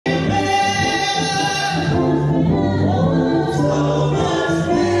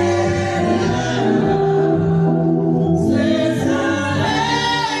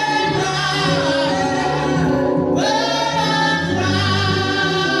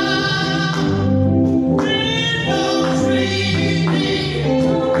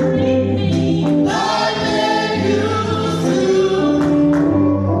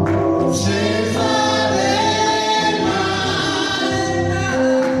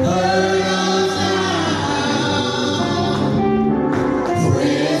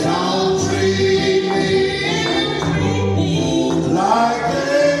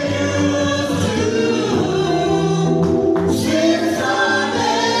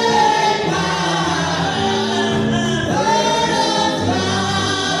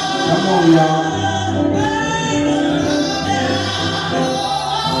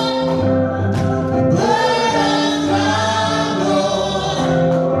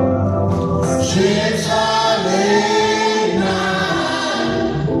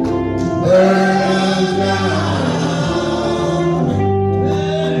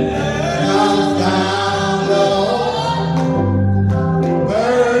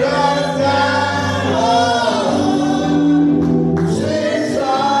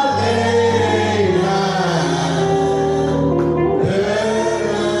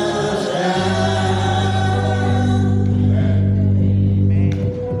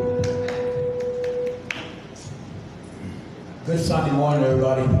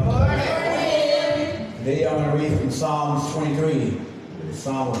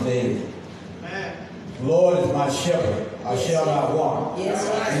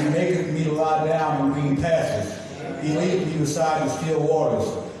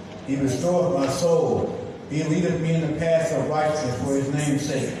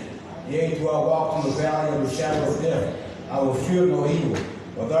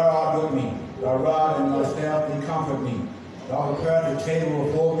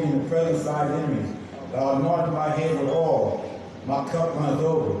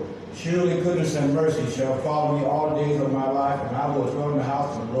Surely goodness and mercy shall follow me all the days of my life, and I will dwell in the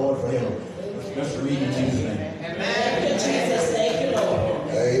house of the Lord forever. Let's read in Jesus' name. Amen. Jesus, thank you, Lord.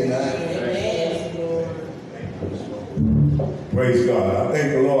 Amen. Amen. Praise God. I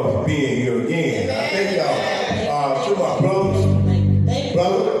thank the Lord for being here again. I thank y'all. To my brothers,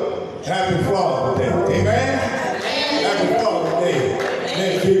 brother, happy Father's Day. Amen. Happy Father's Day.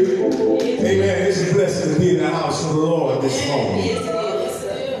 Thank you. Amen. It's a blessing to be in the house of the Lord this morning.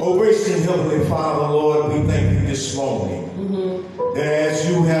 Oh, gracious Heavenly Father, Lord, we thank you this morning that as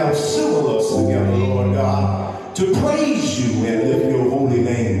you have assembled us together, Lord God, to praise you and lift your holy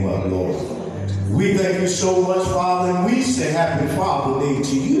name up, Lord. We thank you so much, Father, and we say happy Father's Day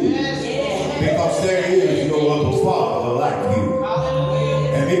to you because there is no other Father like you.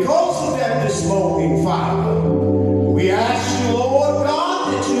 And because of that this morning, Father, we ask you, Lord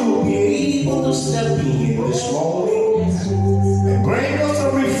God, that you will be able to step in this morning and bring us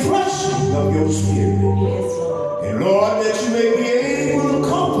a refreshing of your spirit. And Lord, that you may be able to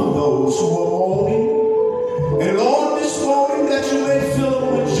comfort those who are mourning. And Lord, this morning that you may fill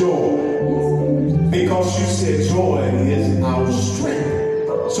them with joy. Because you said joy is our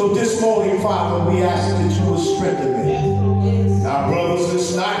strength. So this morning, Father, we ask that you will strengthen them. Our brothers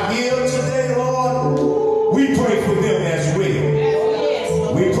that's not here today, Lord, we pray for them as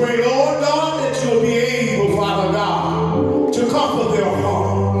well. We pray, Lord God, that you'll be able, Father God, to comfort their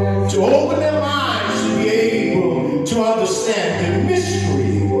heart, to open their minds, to be able to understand the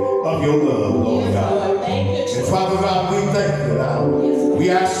mystery of your love, Lord God. And Father God, we thank you now. We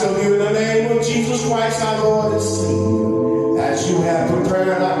ask of you in the name of Jesus Christ, our Lord and Savior, as you have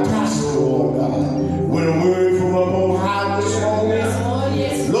prepared our pastor, Lord God, with a word from up on high this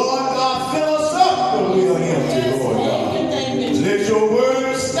morning. Lord God, fill us up when we are empty, Lord God. Let your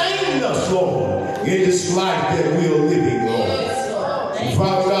word sustain us, Lord, in this life that we are living, Lord. And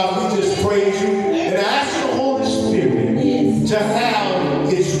Father God, we just praise you and ask the Holy Spirit to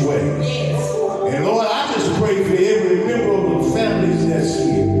have its way. And Lord, I just pray for every member of the families that's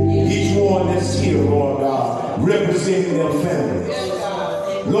here. Each one that's here, Lord God, representing their families.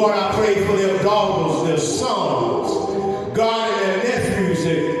 Lord, I pray for their daughters, their sons, God, and their nephews,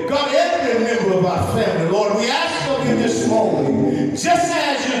 and God, every member of our family. Lord, we ask of you this morning, just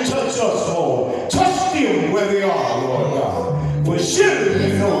as you touch us, Lord, touch them where they are, Lord God. For surely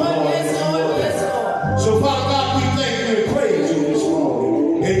we know, Lord, that you are there. So, Father God, we thank you and praise you this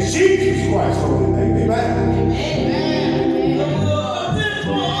morning. In Jesus Christ's holy name, amen. But this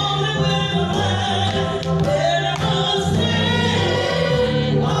morning with my mind stay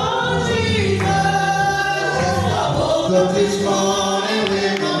on Jesus. I woke up this morning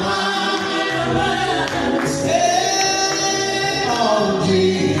with my mind stay on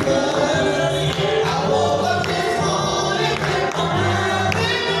Jesus.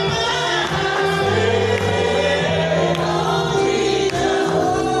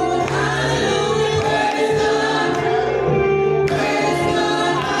 Hallelujah, praise God,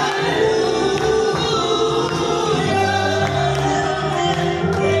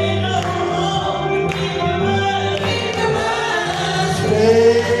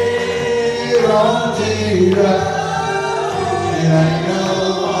 on Jesus, it ain't no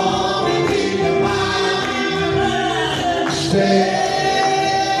harm to keep your mind. Stay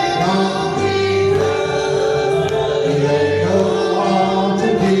on Jesus, it ain't no harm to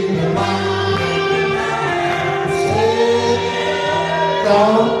keep your mind. Stay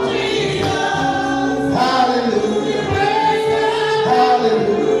on Jesus.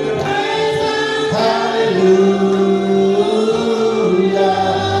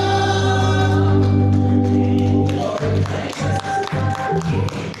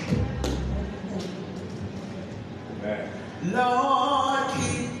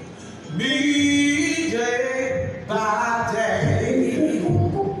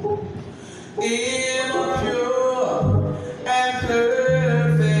 in a pure and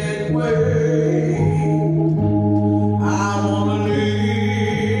perfect way. I wanna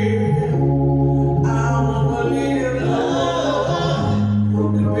live,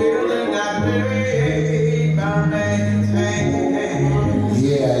 Lord, the building I made by man's hand.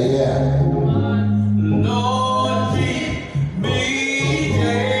 Yeah. Lord, keep me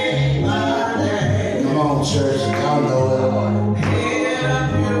day by day. Come on, church. Y'all know it. In a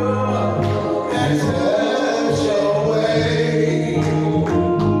pure and special way.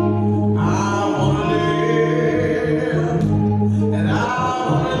 I wanna live, and I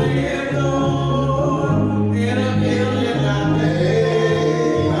wanna live, Lord, in a building I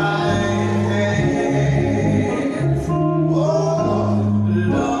made by hands.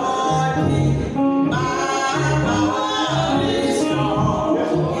 Lord, keep my body strong,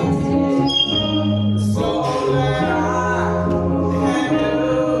 so that I can do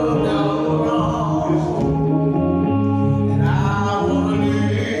no wrong. And I wanna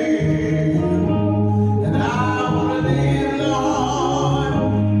live, and I wanna live, Lord,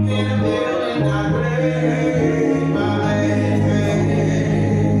 in a building I made by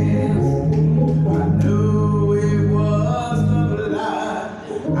hands. I knew it was the blood.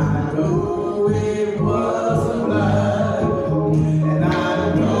 I knew it was the blood. And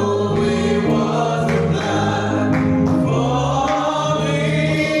I know it was the blood for me.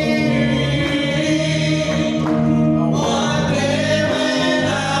 One day when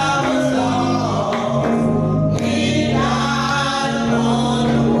I was lost, He died on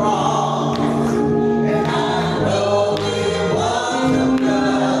the cross. And I know it was the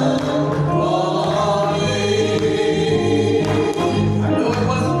blood for me. I know it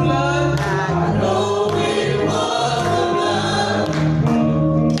was the blood. I know it was the blood.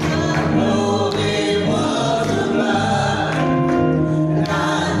 I know it was the blood. And I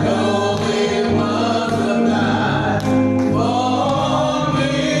know it was the blood for me.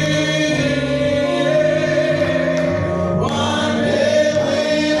 One day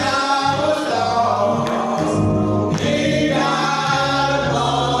when I was lost, He died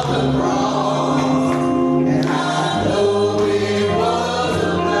on the cross. And I know it was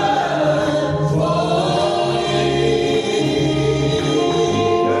the blood for me.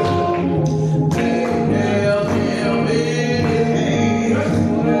 They nailed Him in His hands.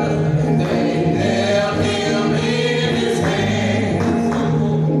 They nailed Him in His hands.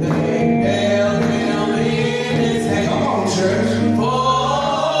 They nailed Him in His hands. Come on, church.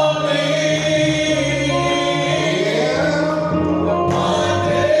 For me. One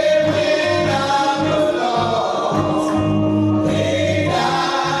day when I was lost, He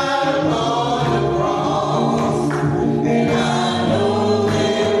died on the cross. And I know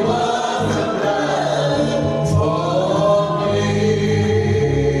it was the blood for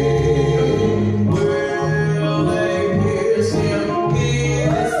me.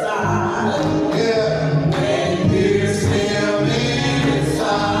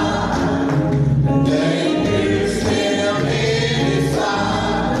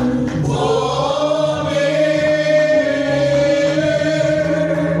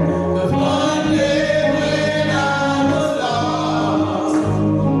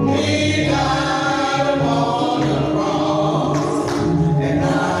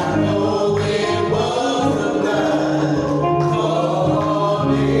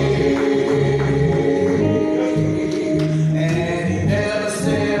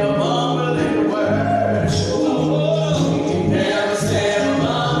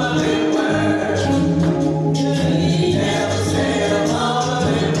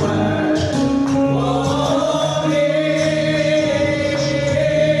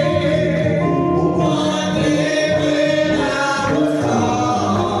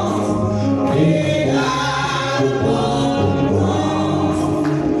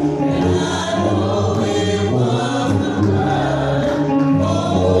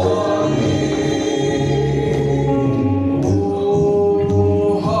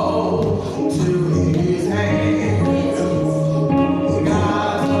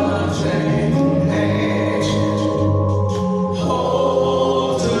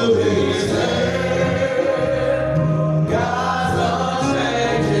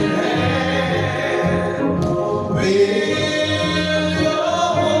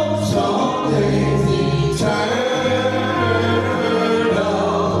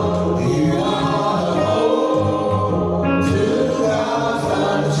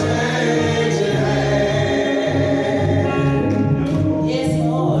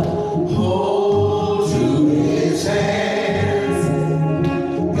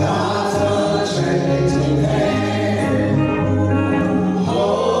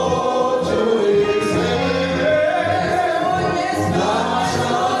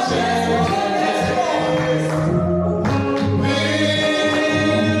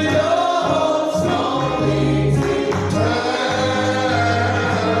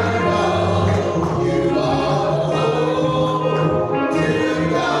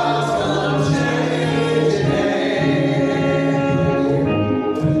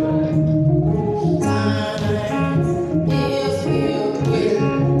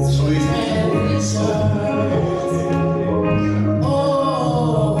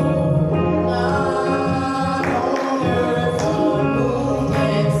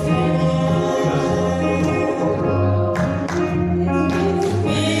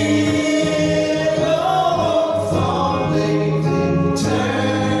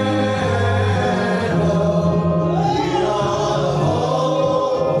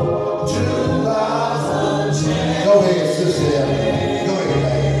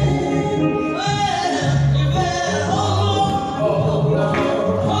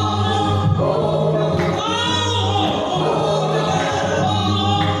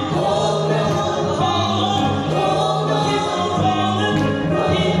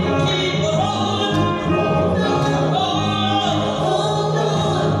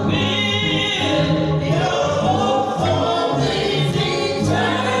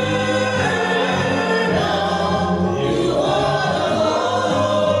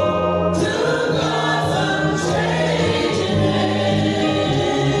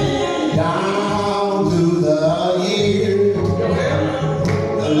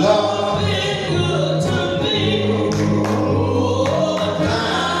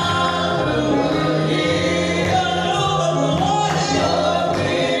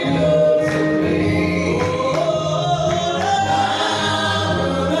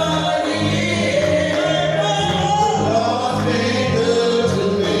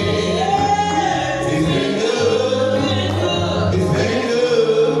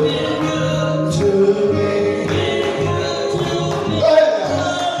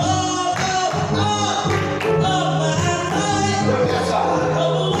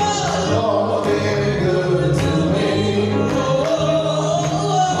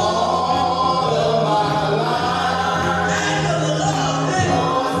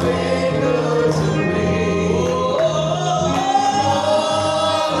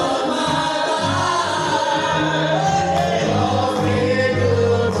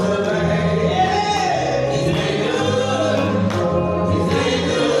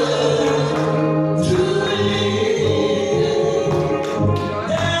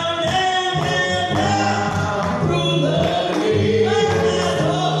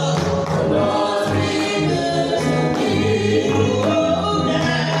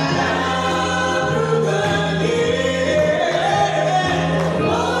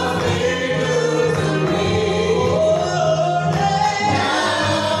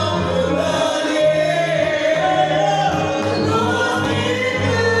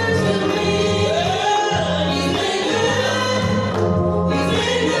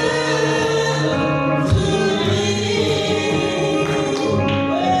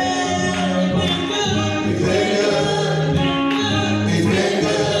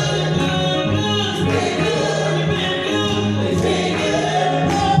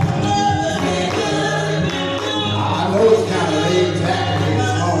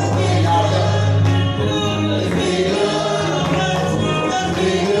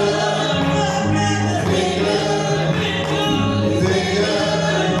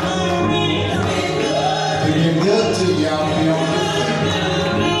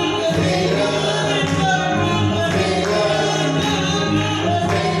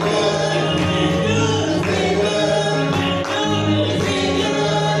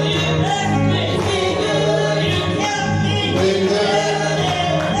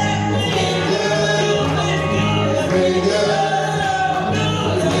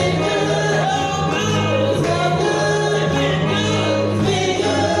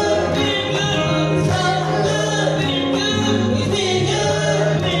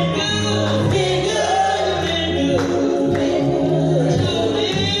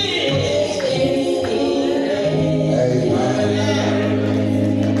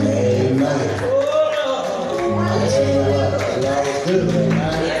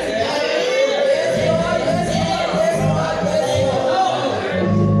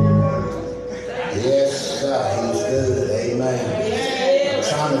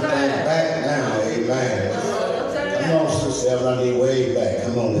 y'all run their way back.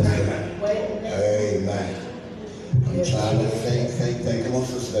 Come on, let's go. Amen. I'm trying to think. Come on,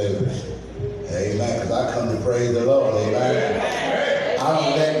 Sister Davis. Amen. Because I come to praise the Lord. Amen. I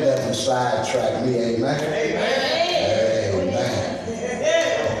don't let nothing sidetrack me. Amen. Amen.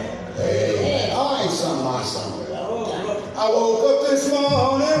 Amen. I ain't something my song. I woke up this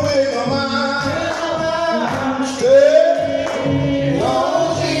morning with my mind stayed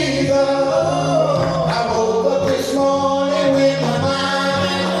on Jesus. I woke up this morning with my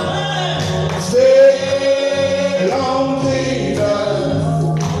mind stayed on Jesus. I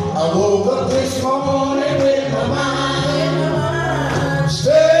woke up this morning with my mind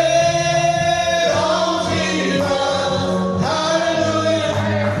stayed on Jesus. Hallelujah.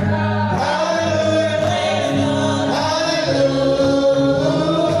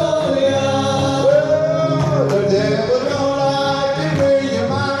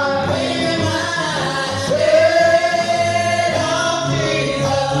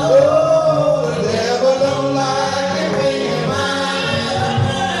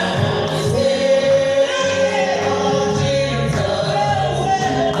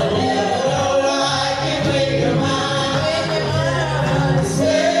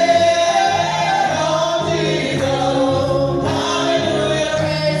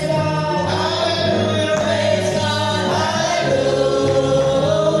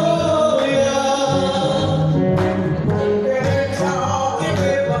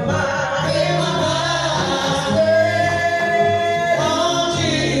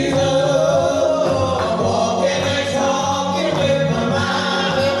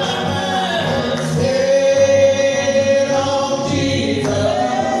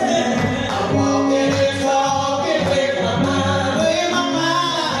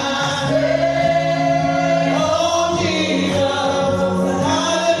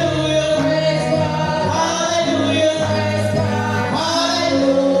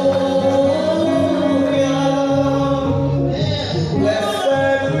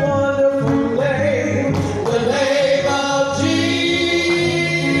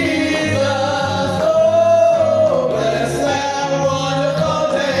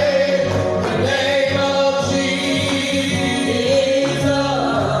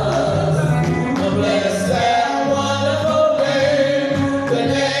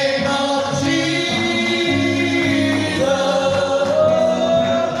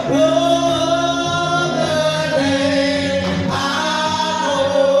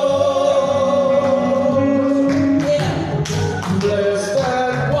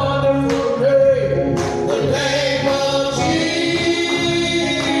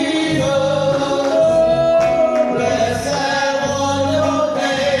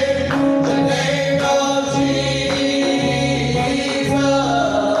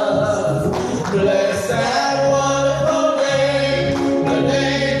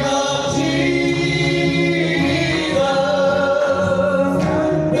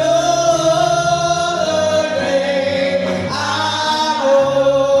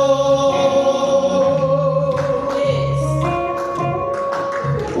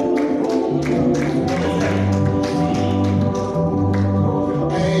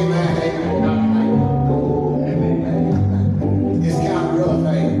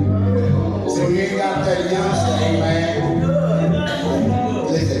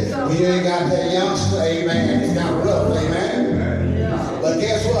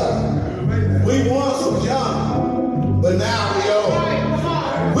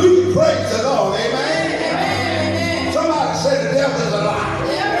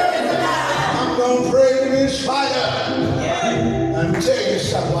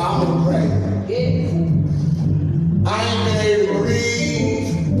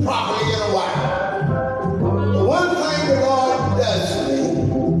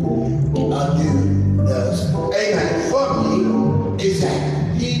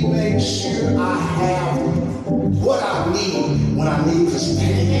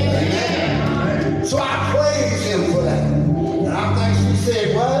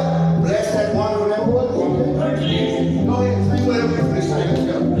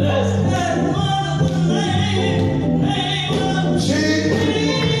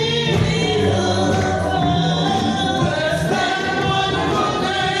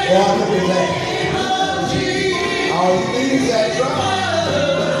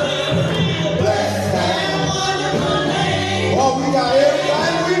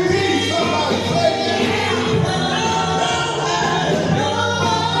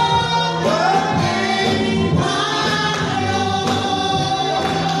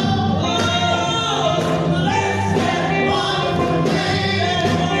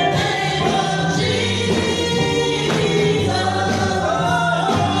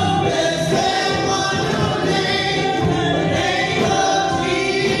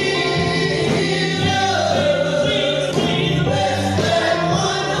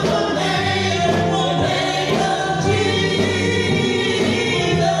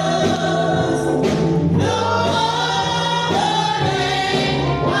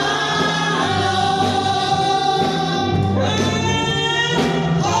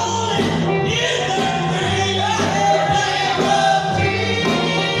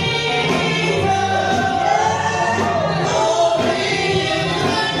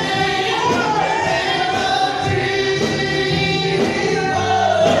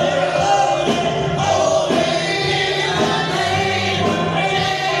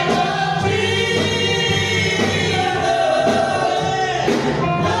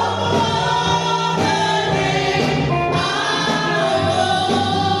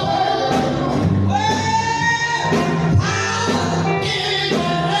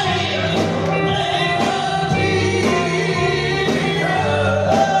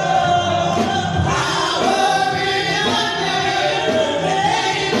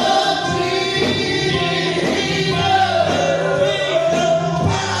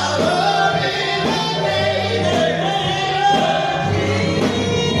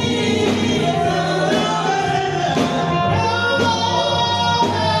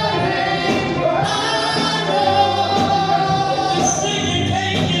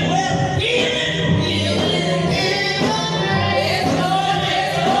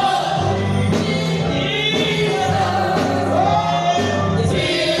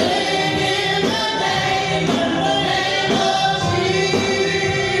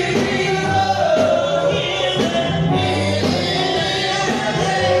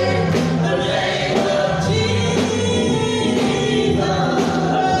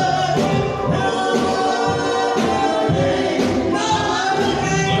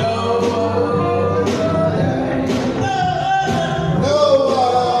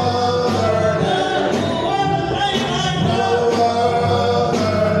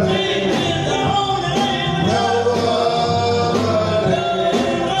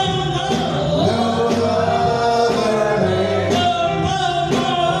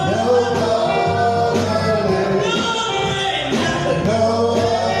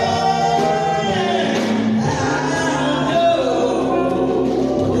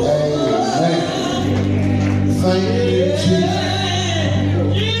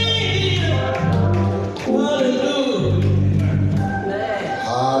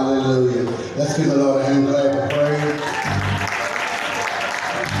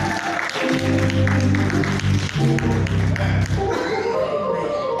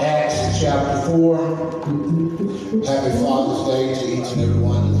 Happy Father's Day to each and every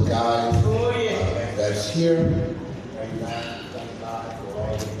one of the guys that's here. Amen. Thank God for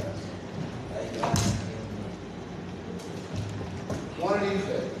all of us. Amen. One of these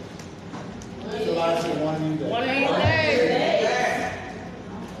days. Somebody say one of these days. One of these days.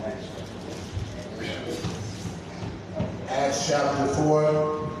 Acts chapter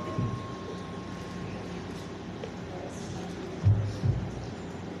 4.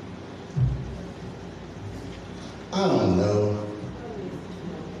 I don't know.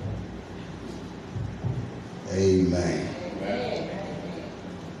 Amen.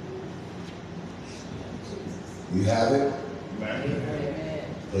 You have it? Amen.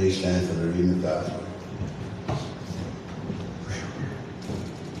 Please stand for the reading of the gospel.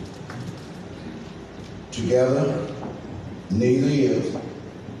 Together, neither is.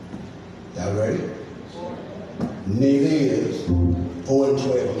 Y'all ready? Neither is. 4 and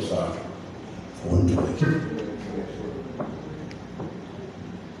 12, I'm sorry. 4 and 12.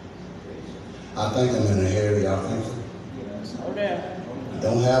 I think I'm in a hurry, y'all think so?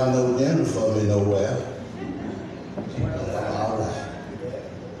 Don't have no dinner for me nowhere. All right.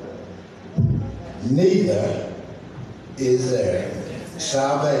 Neither is there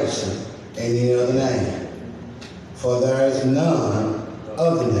salvation in any other name, for there is none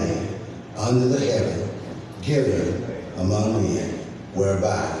other name under the heaven given among men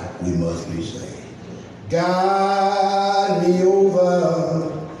whereby we must be saved. Guide me over,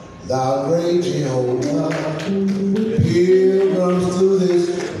 thou great Jehovah, pilgrims through this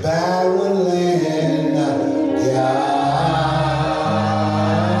barren land. Guide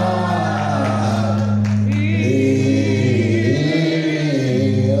me.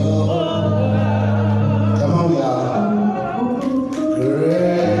 Come on, y'all.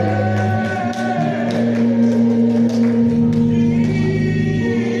 Great.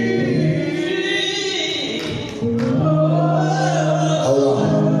 Hold on.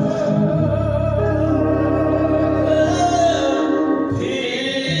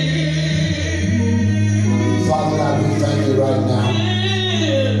 Father God, we thank you right now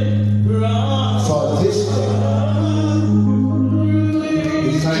for this day.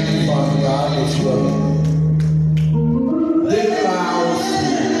 We thank you, Father God, that you didn't allow us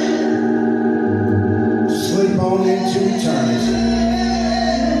to slip on into eternity.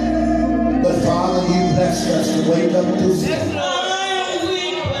 But Father, you blessed us to wake up this morning.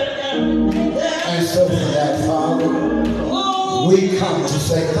 And so for that, Father, we come to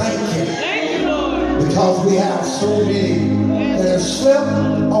say thank you. Because we have so many that have slipped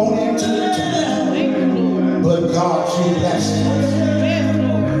on into eternity. But God, you blessed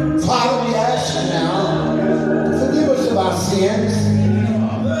us. Father, we ask you now, forgive us of our sins.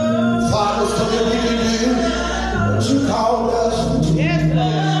 Father, so that we can do what you called us to.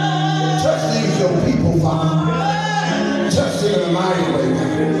 Touch these your people, Father. Touch them in a mighty way,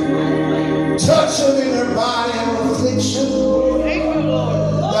 God. Touch them in their body and affliction.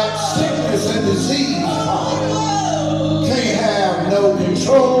 That sickness and disease, Father, can't have no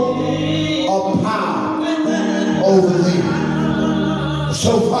control or power over them.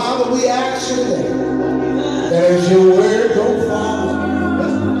 So, Father, we ask you today that as your word go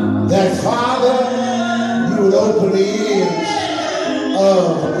forward, that, Father, you would open the ears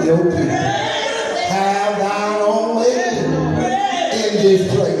of your people. Have thine own way in this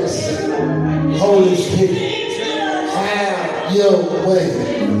place. Holy Spirit, have your way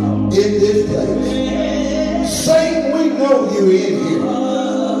in this place. Satan, we know you in here.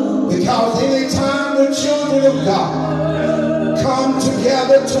 Because anytime the children of God come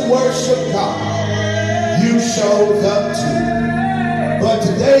together to worship God, you showed up too. But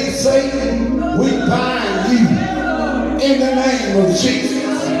today, Satan, we bind you in the name of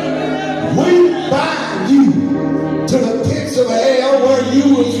Jesus. We bind you to the pits of hell where you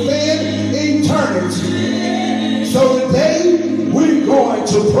will spend eternity. So today, we're going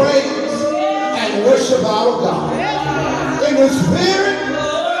to praise and worship our God in the spirit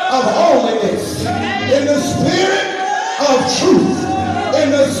of holiness, in the spirit of truth, in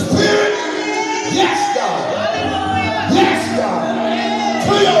the spirit, yes, God,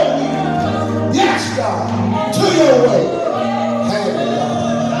 to your will, yes, God, to your way, have it,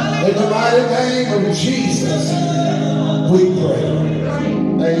 God. In the mighty name of Jesus, we pray.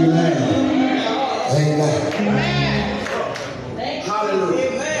 Amen. Amen.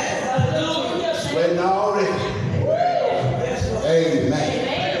 Hallelujah. Sweating already. Amen.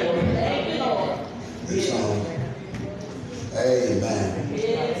 This song. Amen.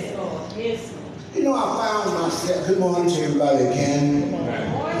 You know, I found myself. Good morning to everybody again.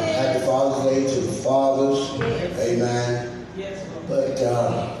 Happy Father's Day to the fathers. Amen. But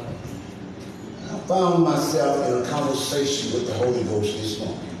I found myself in a conversation with the Holy Ghost this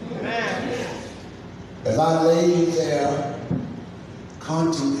morning. As I lay there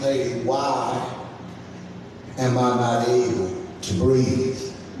contemplating why am I not able to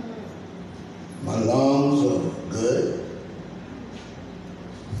breathe. My lungs are good.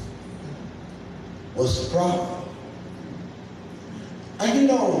 What's the problem? And you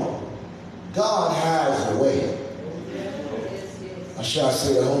know, God has a way. Or shall I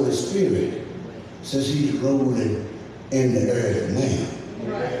say the Holy Spirit, since he's ruling in the earth now,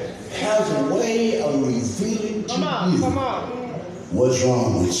 has a way of revealing to you what's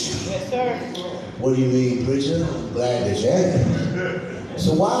wrong with you. Yes, sir. What do you mean, preacher? I'm glad that you asked.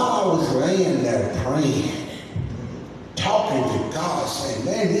 So while I was laying there praying, talking to God, saying,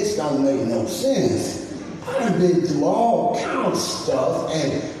 man, this don't make no sense. I done been through all kinds of stuff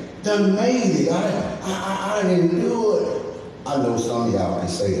and done made it. I didn't do it. I know some of y'all can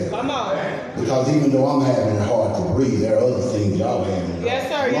say that. Come on. Because even though I'm having it hard to breathe, there are other things y'all having. Yes,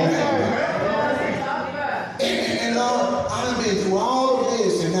 sir. Yes, sir. And I've been through all of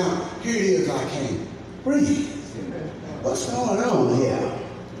this, and now here it is, I can't breathe. What's going on here?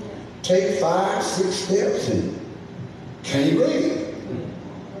 Take 5, 6 steps and can't breathe.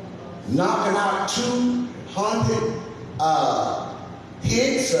 Knocking out 200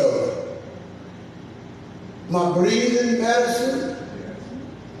 hits of my breathing medicine.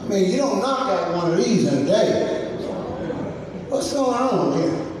 I mean, you don't knock out one of these in a day. What's going on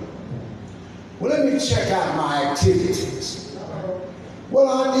here? Well, let me check out my activities. Well,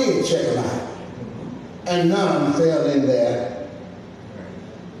 I did check them out. And none of them fell in that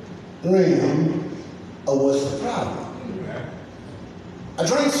realm of what's the problem. I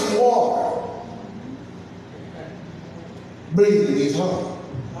drank some water. Breathing gets hard. All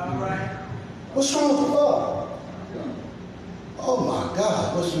right. What's wrong with the water? Oh my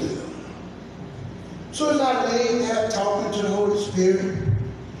God, what's with it? So as I lay there talking to the Holy Spirit,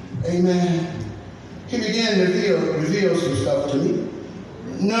 amen, he began to reveal some stuff to me.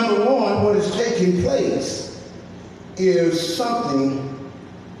 Number one, what is taking place is something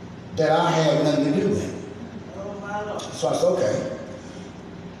that I have nothing to do with. So I said, okay.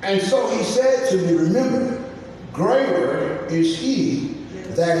 And so he said to me, remember, greater is he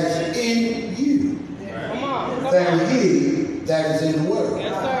that is in you than he that is in the world.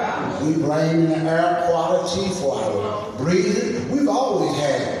 Yes, sir. We blame the air quality for our breathing. We've always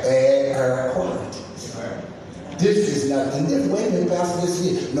had bad air quality. This is nothing different. Wait a minute, Pastor, this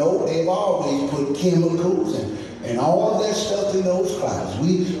is. No, they've always put chemicals and all of that stuff in those clouds.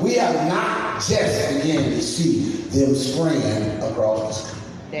 We have not just begun to see them spraying across the sky.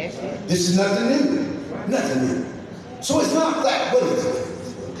 That's it. This is nothing new. Nothing new. So it's not that, what is it?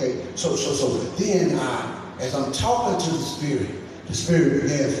 Okay, so then as I'm talking to the Spirit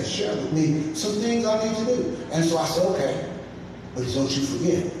begins to share with me some things I need to do. And so I said, okay, but don't you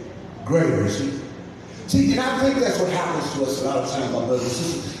forget, greater is he. See, and I think that's what happens to us a lot of times, my brothers and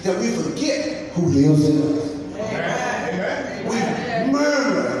sisters, that we forget who lives in us. Amen. We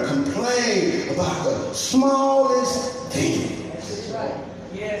murmur and complain about the smallest thing.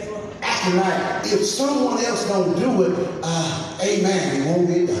 Acting like if someone else don't do it, amen, it won't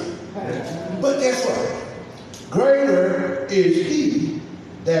get done. But guess what? Greater is he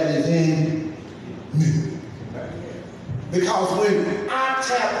that is in me. Because when I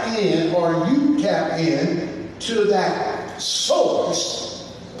tap in, or you tap in to that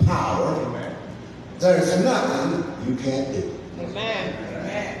source power, there's nothing you can't do. Amen.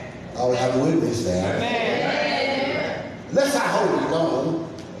 I'll have a witness there. Amen. Let's not hold it long.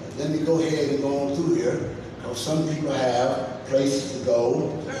 Let me go ahead and go on through here. Because some people have places to go.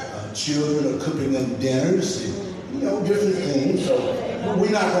 Children are cooking them dinners and, different things. So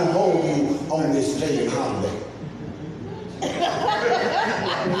we're not going to hold you on this pagan holiday.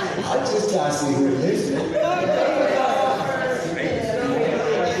 I just got to see who listening.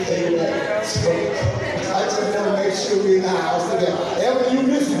 So I just want to make sure we're in the house together. Every you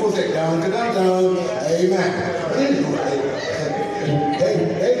miss will say, dun, dun, dun, dun. Amen. But anyway,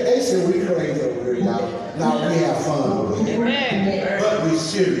 they say we crazy over here, y'all. Now we have fun over here. Amen. But we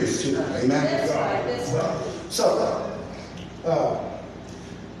serious too. Amen. So,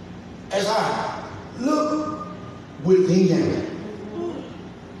 as I look within,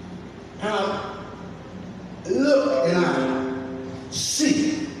 and I look and I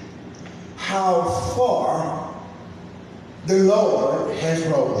see how far the Lord has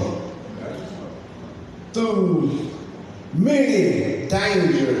brought me through many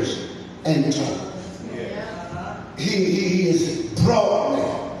dangers and times. He has brought me.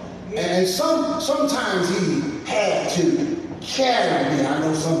 And sometimes he had to carry me. I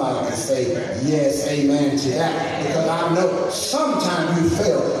know somebody can say yes, amen to that, because I know sometimes you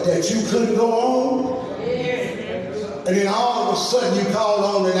felt that you couldn't go on, and then all of a sudden you called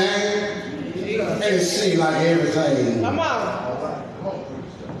on the name, and it seemed like everything. Come on.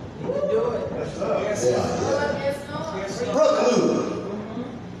 Do it. Yeah.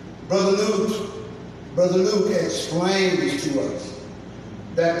 Brother Luke explains to us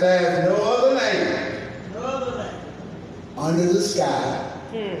that there's no other name under the sky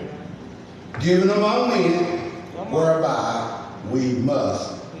given among men whereby we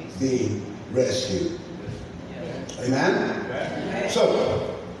must be rescued. Amen? So,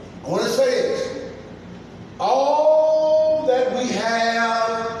 I want to say this. All that we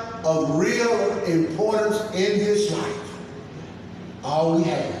have of real importance in this life, all we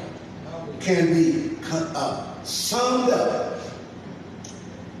have can be summed up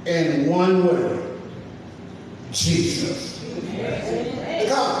in one word: Jesus.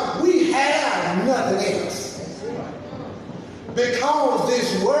 Because we have nothing else. Because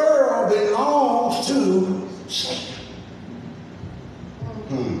this world belongs to Satan.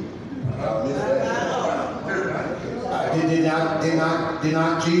 Did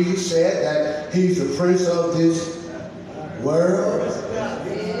not Jesus say that he's the prince of this world?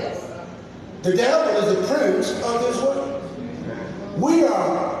 The devil is the prince of this world. We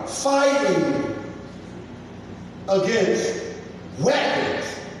are fighting against weapons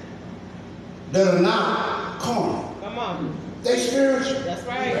that are not carnal. Come on. They spiritual. That's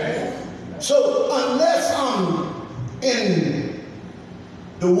right. So unless I'm in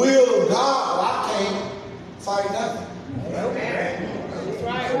the will of God, I can't fight nothing. Okay. That's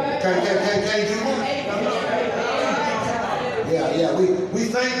right. Can't do nothing. Yeah. We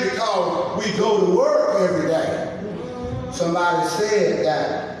think because we go to work every day. Somebody said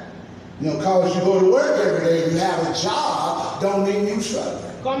that, because you go to work every day, you have a job, don't mean you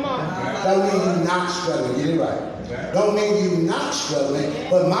struggling. Come on. Don't mean you not struggling. Get it right. Don't mean you not struggling.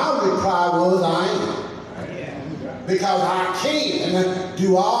 But my reply was, I am. Because I can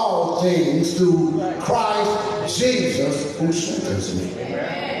do all things through Christ Jesus who strengthens me.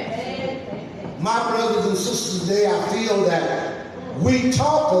 My brothers and sisters today, I feel that we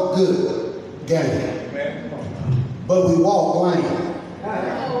talk a good game, but we walk lame.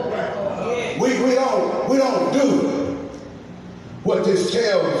 We don't do what this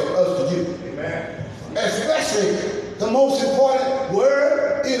tells us to do. Especially the most important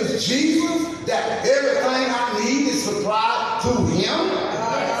word is Jesus, that everything I need is supplied through him.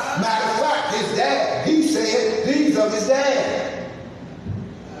 Matter of fact, his dad, he said these of his dad.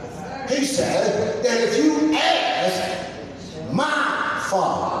 He said that if you ask my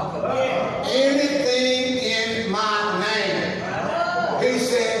Father anything in my name, he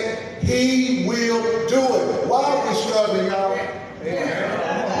said he will do it. Why are we struggling, y'all?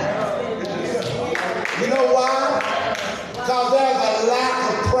 You know why? Because there's a lack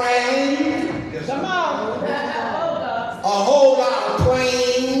of praying. Come on. A whole lot of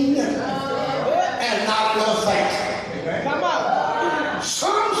praying and not enough fasting. Come on.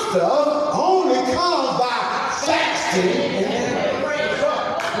 Some stuff only comes by fasting.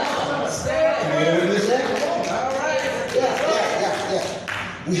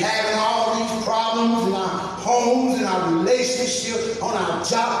 We having all these problems in our homes, in our relationships, on our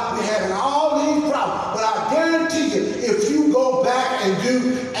job. We're having all these problems. But I guarantee you, if you go back and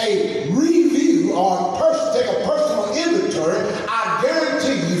do a review or take a personal inventory, I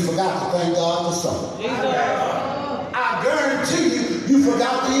guarantee you forgot to thank God for something. I guarantee you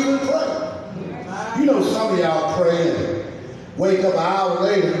forgot to even pray. You know, some of y'all pray and wake up an hour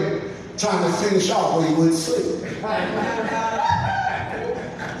later trying to finish off where you went to sleep.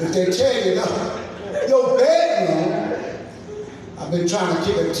 If they tell you, your bedroom, I've been trying to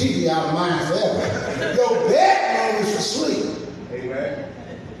kick a TV out of mine forever. Your bedroom is for sleep. Amen.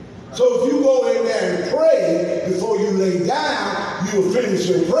 So if you go in there and pray before you lay down, you'll finish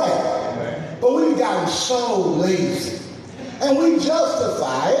your prayer. Amen. But we've gotten so lazy. And we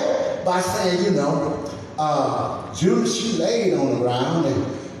justify it by saying, Judas, she laid on the ground, and,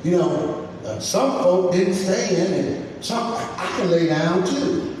 some folk didn't stay in, and some, I can lay down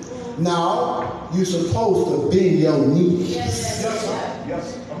too. Now, you're supposed to bend your knees. Yes.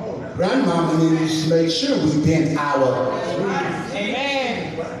 Come on now. Grandmama needs to make sure we bend our knees.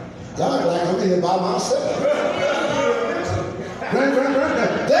 Amen. Y'all like I'm in it by myself.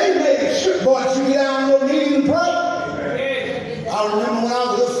 They made sure, boy, you get down on your knees and pray. I remember when I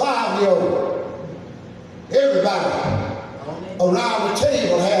was a 5-year-old, everybody around the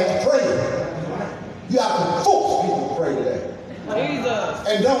table had to pray. You have to force people to pray today. Jesus.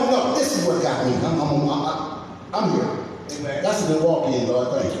 And don't know. This is what got me. I'm here. That's a good walk-in,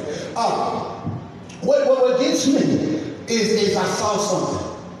 Lord. Thank you. What gets me is I saw something.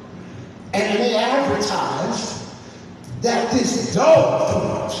 And they advertised that this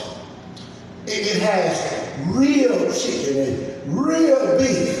dog food, it has real chicken and real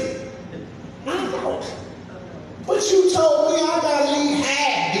beef. I thought, but you told me I gotta eat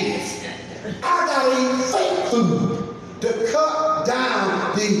half beef. I gotta eat fake food to cut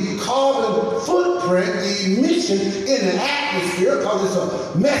down the carbon footprint, the emission in the atmosphere, because it's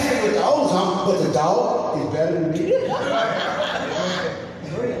a messing with the ozone, but the dog is better than me.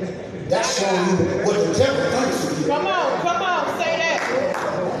 That's showing you what the devil thinks of you. Come on, say that.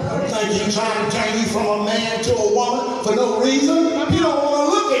 You think he's trying to turn you from a man to a woman for no reason? You don't want to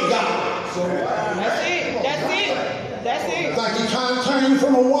look at God. That's it. You think he's trying to turn you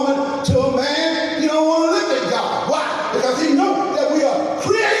from a woman to a man? You don't want to look at God. Why? Because he knows that we are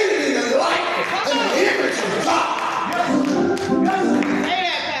created in the likeness and the image of God.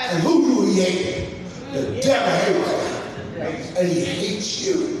 And who do he hate? The devil hates God. And he hates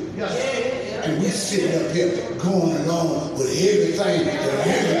you. And we sitting up here going along with everything that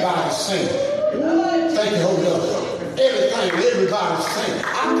everybody's saying. Thank you, Holy Ghost. Everything everybody's saying. I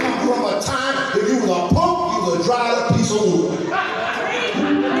come from a time that you was a punk, you was a dried up piece of wood.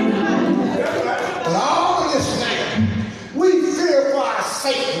 But all of this thing, we fear for our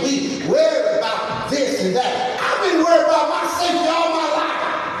safety. We worry about this and that. I've been worried about my safety all my life.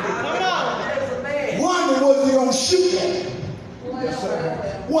 Wondering was he gonna shoot me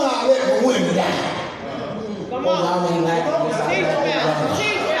when I let my women down. Come I on. mean, like,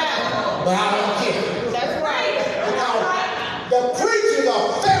 Teach that. but I don't care. That's right. The preachers are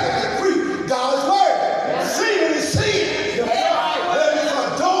failing to preach God's word. Sin is sin. Whether it's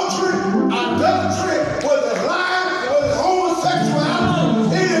adultery, whether it's lying, whether it's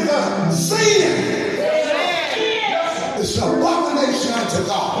homosexuality, it is a sin. It's an abomination unto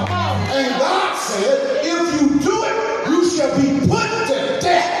God. And God said, if you do it, you shall be put to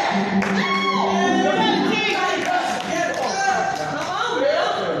death.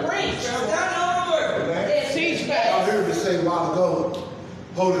 A while ago,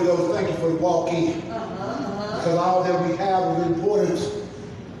 Holy Ghost, thank you for the walk-in. Because all that we have of importance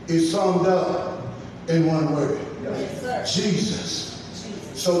is summed up in one word. Jesus.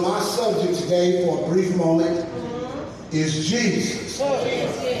 So my subject today for a brief moment is Jesus.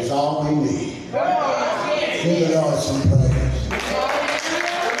 Is all we need. Give the Lord some praise.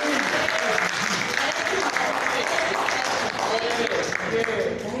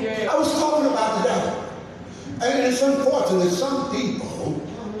 I was talking about the devil. And it's unfortunate, some people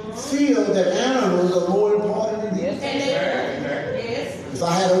feel that animals are more important than you. Yes. If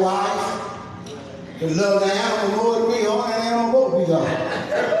I had a wife that loved the animal more than me, all the animal would be gone.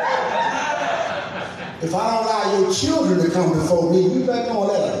 If I don't allow your children to come before me, you think I'm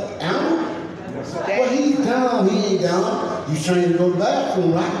gonna let an animal? Well, he's dumb, he ain't dumb. You train him to go to the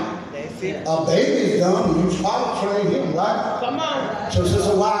bathroom, right? That's it. A baby's dumb, you try to train him, right? Come on. So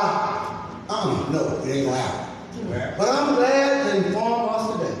sister, why? No, it ain't gonna happen. But I'm glad to inform us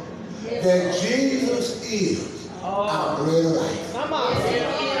today that Jesus is our bread of life. Come on.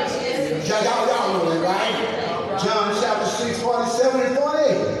 Y'all know that, right? John chapter 6, 47 and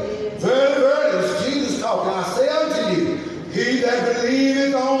 48. Very, very, it's Jesus talking. I say unto you, he that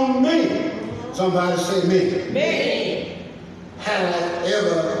believeth on me, somebody say me, have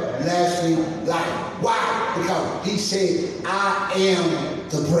everlasting life. Why? Because he said, I am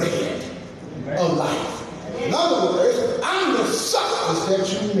the bread of life. In other words, I'm the substance that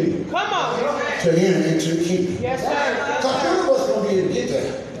you need Come on. to enter into the kingdom. Yes, sir. Because none of us going to be able to get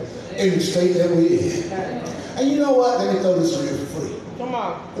there in the state that we're in. And you know what? Let me throw this to you for free. Come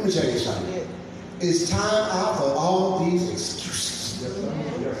on. Let me tell you something. It's time out for all these excuses.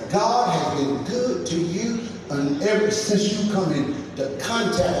 God has been good to you, and ever since you come into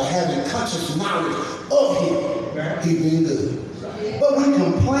contact or having conscious knowledge of Him, He's been good. But we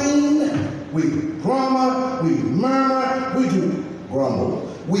complain. We grumble, we murmur, we do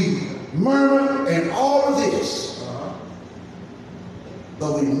grumble, we murmur, and all of this.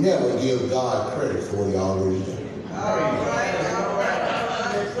 But we never give God credit for what He already done.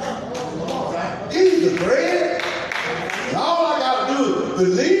 He's the bread, and all I got to do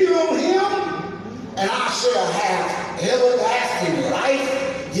is believe on Him, and I shall have everlasting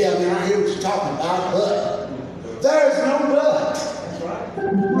life. Yeah, man, I hear what you're talking about, but there's no but.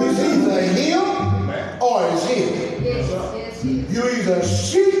 It's either him or it's him. You're either a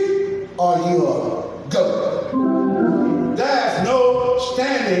sheep or you're a goat. There's no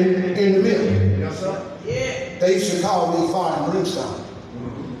standing in the middle. They used to call me fire and brimstone.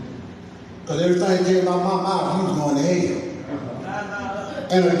 Because everything came out my mouth, he was going to hell.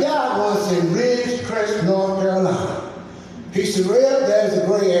 And a guy once in Ridgecrest, North Carolina, he said, "Red, there's a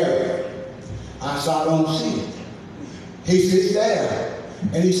gray area." I said, "I don't see it." He sits there,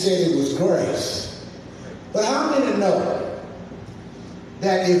 and he said it was grace. But how many know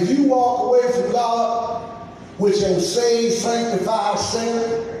that if you walk away from God, which am saved, sanctified,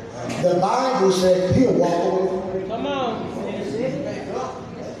 sinner, the Bible said he'll walk away from you. Come on.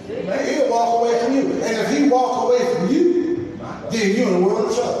 He'll walk away from you. And if he walk away from you, then you're in a world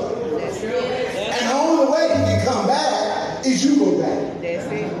of trouble. And the only way he can come back is you go back. That's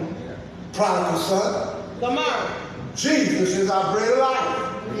it. Prodigal son. Come on. Jesus is our bread of life.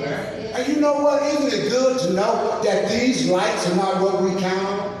 And you know what? Isn't it good to know that these lights are not what we count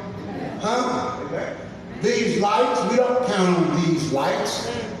on? Huh? These lights, we don't count on these lights.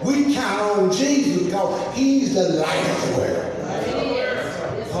 We count on Jesus because he's the light of the world.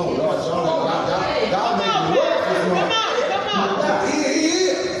 Oh, Lord, God made me work this morning. He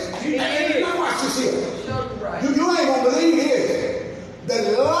is. And now watch this here. You ain't going to believe this. The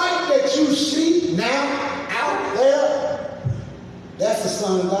light that you see now out there, that's the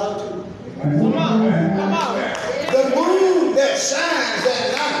Son of God too. Come on. Come on. The moon that shines at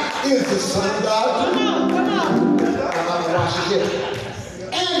night is the Son of God too. Come on. Come on. Watch this here.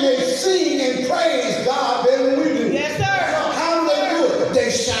 And they sing and praise God better than we do. Yes, sir. How do they do it? They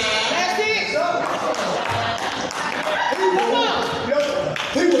shine. That's it. Come on.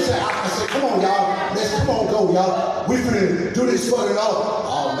 People say, I said, come on, y'all. Let's come on, go, y'all. We finna do this for the Lord.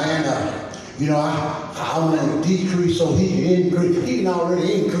 Oh, man, I want to decrease so he can increase. He can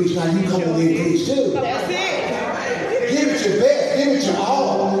already increase. Now you come and increase too. That's it. Give it your best. Give it your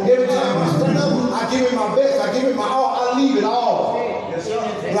all. Every time I stand up, I give it my best. I give it my all. I leave it all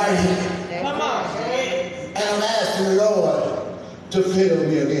right here. Come on. And I'm asking the Lord to fill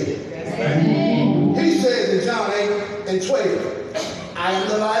me again. He says in John 8:12, "I am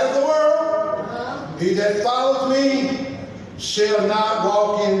the light of the world. He that follows me shall not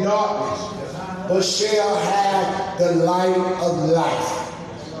walk in darkness, but shall have the light of life."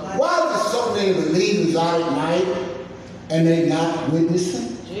 Why are so many believers out at night and they not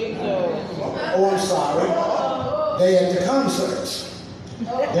witnessing? Oh, I'm sorry. They at the concerts.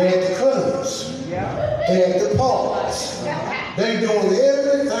 They at the clubs. They at the parties. They doing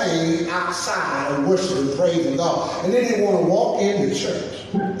everything outside of worship and praising God. And then they want to walk in the church.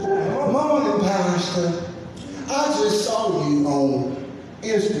 "Morning, Pastor. I just saw you on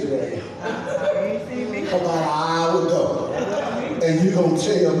Instagram about an hour ago. And you're going to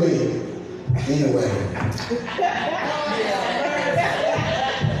tell me anyway."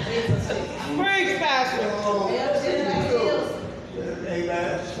 Praise Pastor.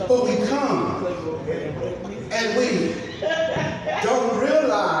 But we come and we don't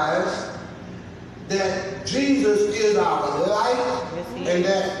realize that Jesus is our light and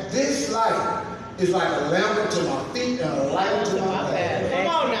that this light is like a lamp to my feet and a light to my path. Come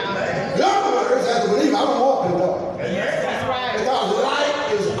on now. In other words, as a believer, I don't walk in dark. That's right. Because light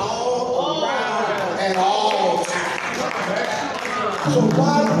is all around and all the time. So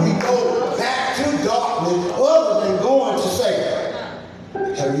why do we go back to darkness other than going to say,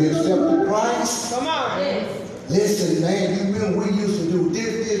 "Have you accepted Christ?" Come on. Listen, man, you remember we used to do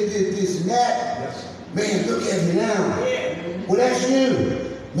this, and that? Man, look at me now. Well, that's you.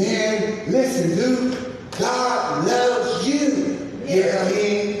 Man, listen, dude, God loves you. Yeah, he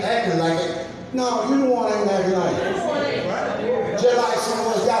ain't acting like it. No, you don't want to act like it. Just like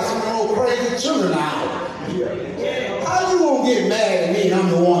someone's got some old crazy children out. How you gonna get mad at me and I'm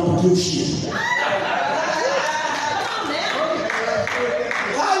the one to do shit?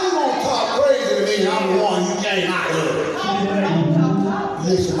 How you gonna talk crazy to me and I'm the one you can't not love?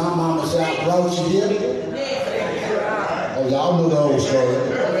 Listen, my mama said I brought you here. Oh, y'all know the old story.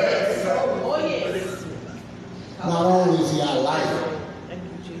 Not only is he our life,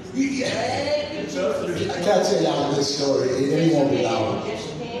 I can't tell y'all this story. It won't be long.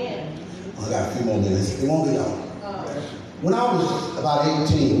 I got a few more minutes. It won't be long. When I was about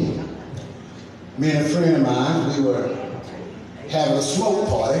 18, me and a friend of mine, we were having a smoke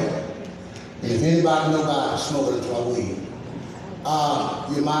party. And if anybody knows about smoking a drug weed,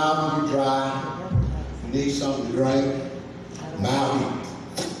 your mouth will be dry, you need something to drink, mouth heat.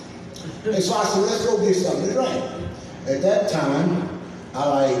 And so I said, let's go get something to drink. At that time, I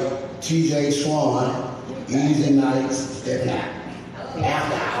like T.J. Swan, Easy Nights, Step Out,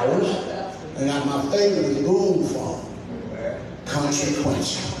 After Hours, and my favorite is Boom Phone,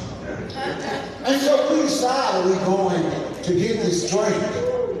 Consequential. And so we decided we're going to get this drink.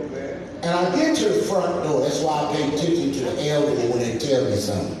 And I get to the front door. That's why I pay attention to the elderly when they tell me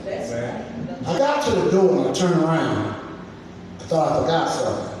something. I got to the door and I turned around. I thought I forgot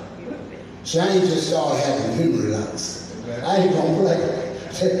something. See, I ain't just started having memory lapse. I ain't gonna play.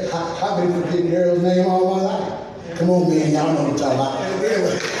 I've been forgetting girls' name all my life. Come on, man, y'all know what I'm talking about.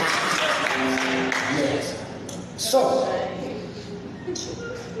 Anyway. Yes. So,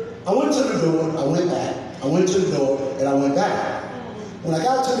 I went to the door, I went back. I went to the door, and I went back. When I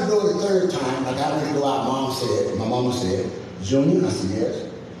got to the door the third time, I got ready to go out, my mama said, Junior? I said, yes.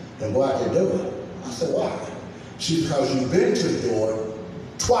 Then go out that door. I said, why? She said, because you've been to the door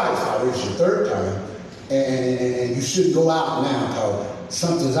twice already, it's your third time, and you shouldn't go out now because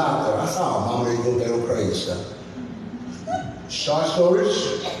something's out there. I saw Mama, you go that old crazy stuff. Short stories,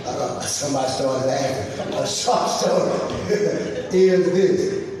 somebody started laughing. A short story is this.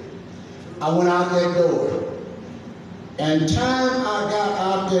 I went out that door, and time I got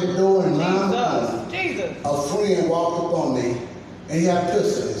out that door and round a friend walked up on me, and he had a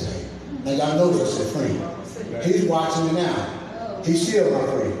pistol in his hand. Now y'all know this is a friend. He's watching me now. He's still my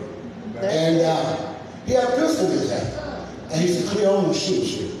friend. And he had a pistol in his hand. And he said, Cleone,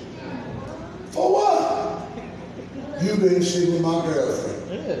 shoot. For what? You been shooting with my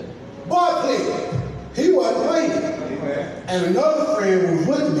girlfriend. Boy, please. He wasn't playing. And another friend was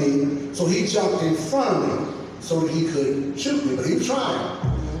with me, so he jumped in front of me so that he could shoot me, but he was trying.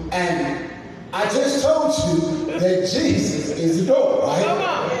 And I just told you that Jesus is the door, right? Come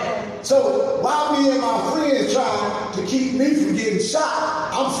on. So while me and my friends trying to keep me from getting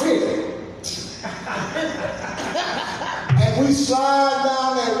shot, I'm feeling. And we slide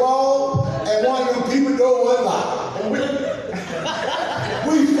down that wall, and one of them people door was locked. And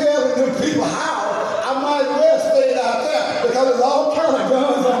we fell in them people's house. I might as well stay out there because there's all kind of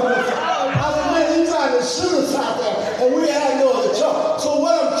guns on us. I said, man, he's trying to shoot us out there, and we had no other choice. So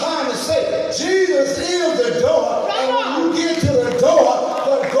what I'm trying to say, Jesus is the door, and when you get to the door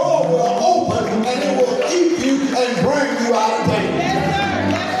will open, and it will keep you and bring you out of danger.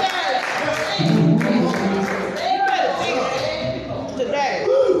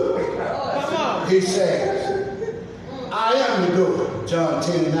 He says, I am the door, John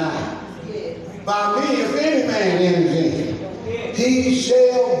 10:9. By me, if any man enters in, he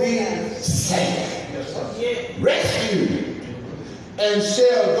shall be saved, rescued, and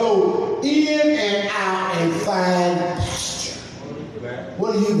shall go in and out and find pasture.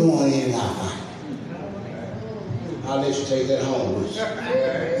 What are you going in and out finding? I'll let you take that home with you.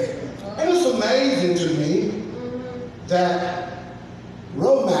 And it's amazing to me that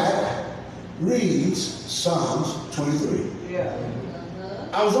Romac reads Psalms 23.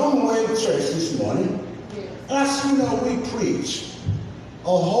 I was on my way to church this morning, and I see, we preach a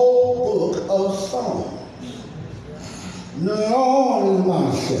whole book of Psalms. No, it's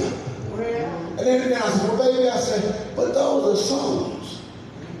myself. And then I said, well, baby, I said, but those are songs.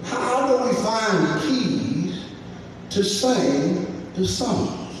 How do we find the keys to sing the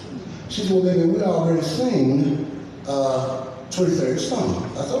songs? She said, well, baby, we already sing 23rd Psalm.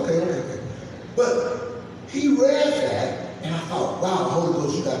 I said, okay. But he read that, and I thought, wow, Holy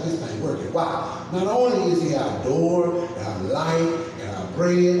Ghost, you got this thing working. Wow. Not only is he our door, and our light, and our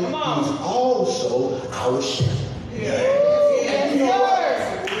bread, he's also our shepherd. And you know what?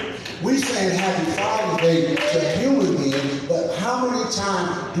 We saying Happy Father's Day to human beings, but how many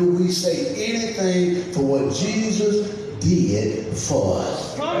times do we say anything for what Jesus did for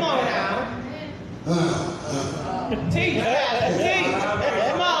us? Come on now. Teach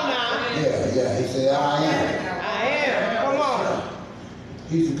that. Come on now. Yeah. He said, I am. I am. Come on.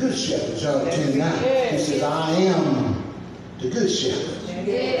 He's the good shepherd, John 10:9. He says, I am the good shepherd.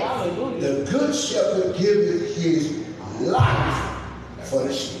 The good shepherd giveth his life for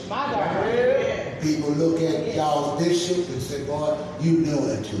the sheep. People look at y'all's bishop and say, boy, you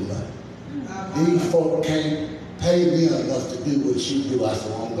doing too much. These folk can't pay me enough to do what you do. I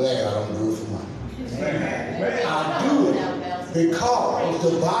said, well, I'm glad I don't do it for money. I do it because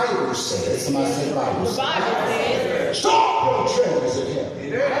the Bible says, somebody say the Bible says, stop your treasures in heaven.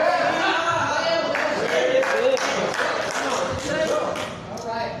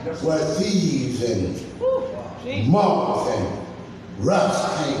 Where thieves and moths and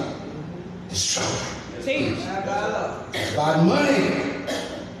rust can't destroy. About money,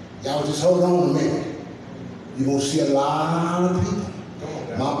 y'all just hold on a minute. You're going to see a lot of people.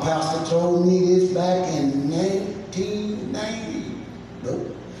 My pastor told me this back in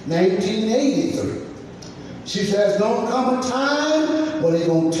 1983. She says, don't come a time when they're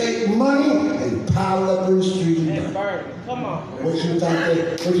going to take money and pile up in the street and burn it. Come on. What you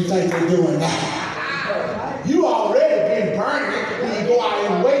think they're doing now? You already been burning it when you go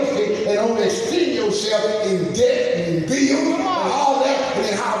out and waste it and only extend yourself in debt and bills and all that. And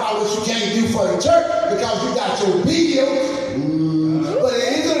then how about what you can't do for to church because you got your bills. But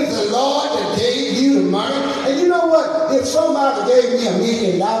isn't it the Lord that gave you the money? And you know what? If somebody gave me $1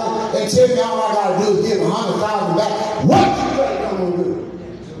 million and tell me all I got to do is give $100,000 back, what you think I'm going to do?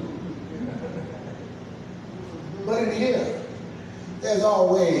 But in here, there's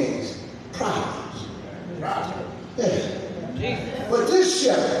always problems. Yeah. But this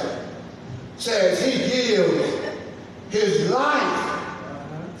shepherd says he gives his life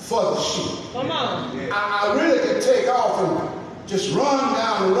for the sheep. Come on. I really could take off and just run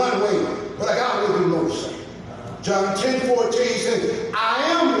down the runway, but I got a little bit more to say. John 10:14 says, I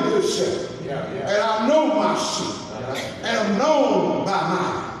am the good shepherd, and I know my sheep, and I'm known by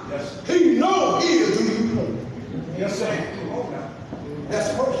mine. He knows he is who you know. Yes, sir. That's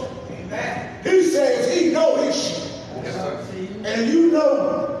the person. He says he knows his sheep. And you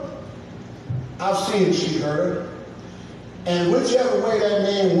know, I've seen sheep herd, and whichever way that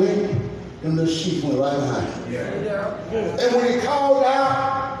man went, them little sheep went right behind him. And when he called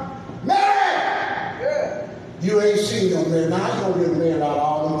out, Mary! You ain't seen no Mary. Now, how you gonna get Mary out of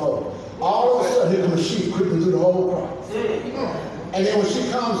all them folks? All of a sudden, here comes a sheep creeping through the whole crowd. And then when she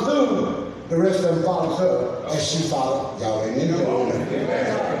comes through, the rest of them follows her as she followed. Y'all ain't in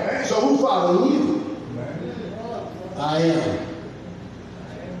there. So who following you? I am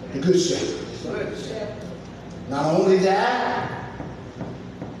the good shepherd. Not only that,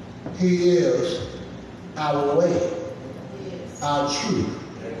 he is our way, our truth,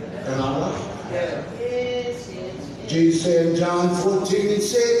 and our life. Jesus said in John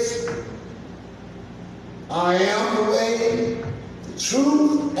 14:6, I am the way, the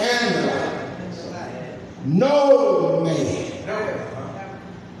truth, and the life. No man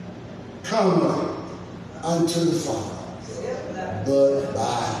cometh unto the Father but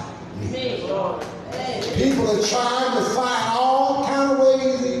by me. People are trying to find all kind of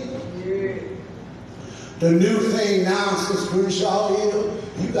ways in. The new thing now, Sister Crenshaw, is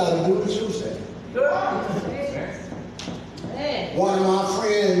you got to do it yourself. One of my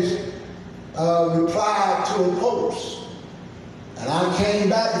friends replied to a post, and I came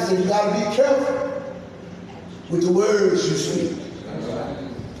back and said, you got to be careful with the words you speak.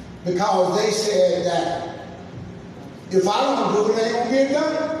 Because they said that if I don't do it, it ain't going to get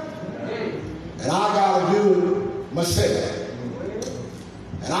done. And I got to do it myself.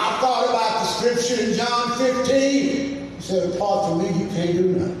 And I thought about the scripture in John 15. He said, apart from me, you can't do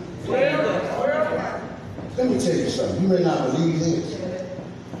nothing. Let me tell you something. You may not believe this.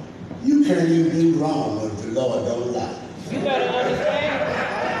 You can't even do wrong if the Lord don't lie. You better understand.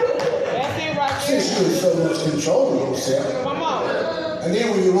 That's it right there. Since you're so much control of yourself. Come on. And then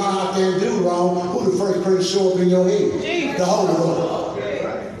when you run out there and do wrong, who the first person show up in your head? Jesus. The Holy Ghost.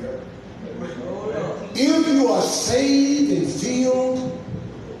 If you are saved and filled,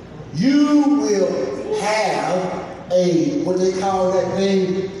 you will have a, what they call that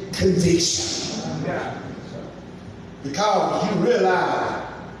thing, conviction. Because you realize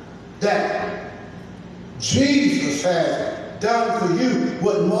that Jesus has done for you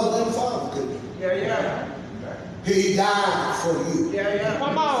what mother and father could do. He died for you.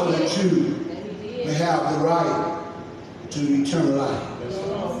 Come on. So that you may have the right to eternal life.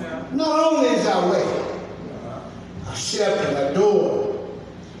 Not only is our way, our shepherd, our door,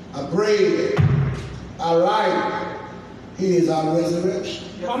 our bread, our life, he is our resurrection.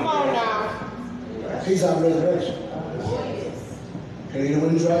 Come on now. He's our resurrection. Can you hear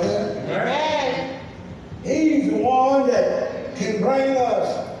what he's right there? Amen. He's the one that can bring us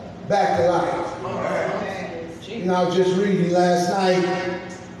back to life. You know, I was just reading last night,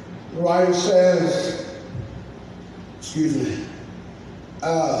 the writer says, excuse me,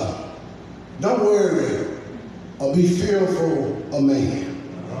 don't worry or be fearful of man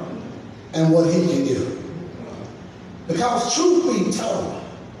and what he can do. Because truth be told,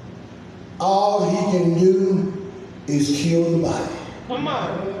 all he can do is kill the body. Come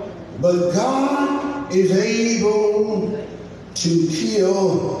on. But God is able to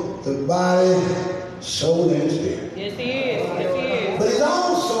kill the body, soul, and spirit. Yes, he is. Yes, he is. But he's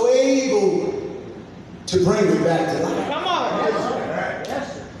also able to bring it back to life. Come on.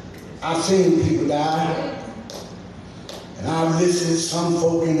 I've seen people die, and I've listened to some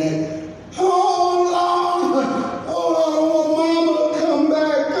folk in that, oh Lord, mama, come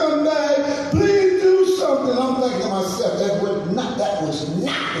back, please do something. I'm thinking to myself, that was not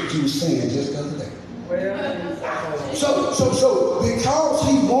what you were saying just the other day. So because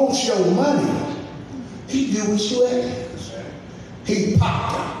he wants your money, he do what you ask. He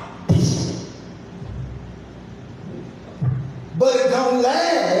popped it. But it don't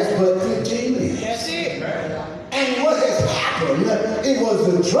last but 15 minutes. That's it. And what has happened, it was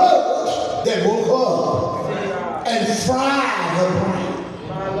the drugs that woke up and fried her brain.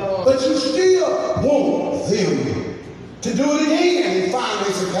 But you still want them to do it again. And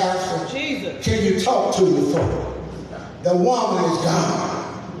finally said, Pastor, Jesus. can you talk to the phone? The woman is gone.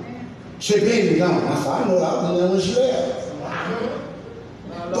 She been gone. I said, I know I was there when she left.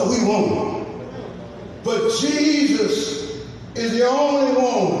 But we won't. But Jesus is the only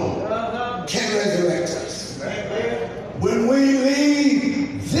one can resurrect us. When we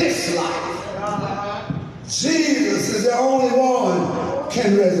leave this life, Jesus is the only one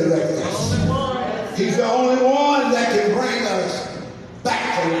can resurrect us. He's the only one that can bring us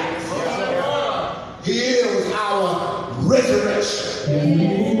back to life. He is our resurrection.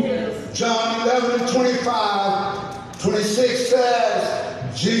 John 11:25, 26 says,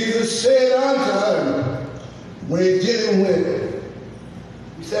 Jesus said unto her, when he's dealing with it,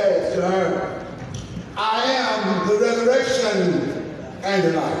 he says to her, I am the resurrection and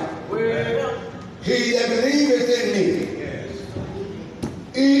the life. He that believeth in me,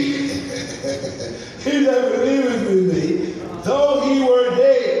 he that believeth in me, though he were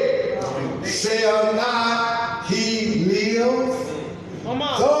dead, shall not he live?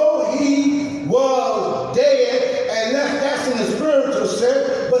 Though he was dead, and that's in the spiritual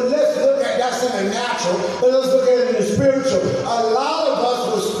sense, but let's look at that's in the natural, but let's look at it in the spiritual. A lot of us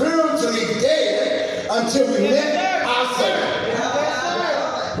were spiritually dead until we met our Savior.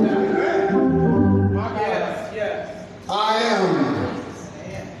 I am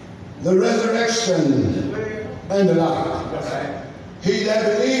the resurrection and the life. He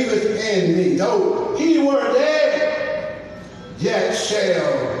that believeth in me, though he were dead, yet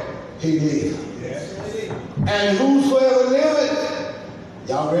shall he live. And whosoever liveth,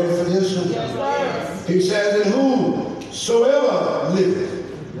 y'all ready for this one? He says, and whosoever liveth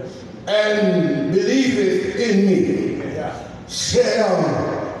and believeth in me shall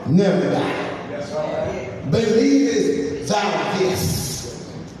never die. Believeth thou this?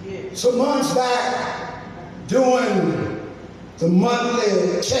 Some months back, doing the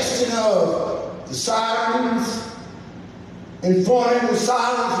monthly testing of the sirens, informing the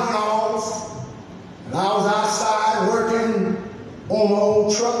sirens went off, and I was outside working on my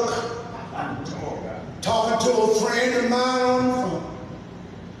old truck, talking to a friend of mine on the phone.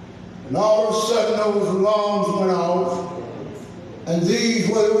 And all of a sudden those alarms went off, and these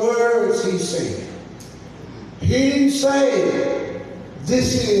were the words he said. He didn't say,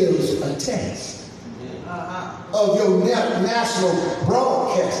 this is a test of your national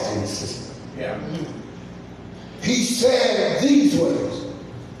broadcasting system. He said these words,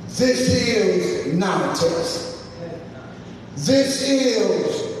 this is not a test. This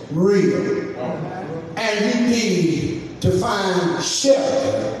is real. And you need to find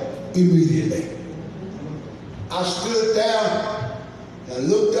shelter immediately. I stood there and I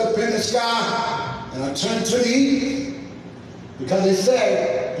looked up in the sky and I turned to the east because they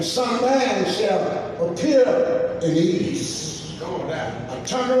said the Son of Man shall appear in the east. I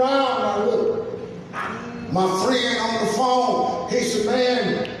turned around and I looked. My friend on the phone, he said,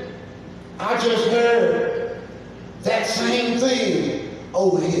 man, I just heard that same thing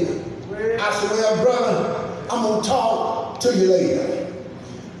over here. I said, well, brother, I'm going to talk to you later.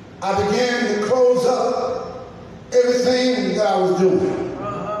 I began to close up everything that I was doing.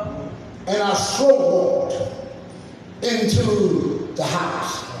 And I slow walked into the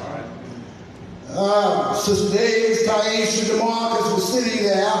house. Sister Davis, Taisha, DeMarcus was sitting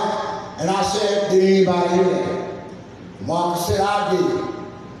there, and I said, did anybody hear that? DeMarcus said, I did.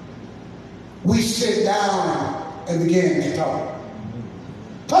 We sat down and began to talk.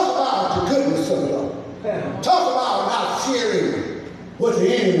 Talk about the goodness of the Lord. Talk about not fearing what the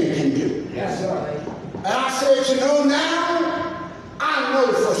enemy can do. Yes, sir. And I said, you know, now I know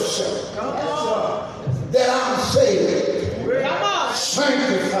for sure that I'm saved,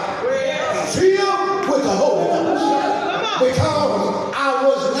 sanctified, filled with the Holy Ghost, because I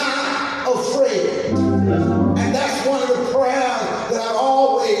was not afraid. And that's one of the prayers that I've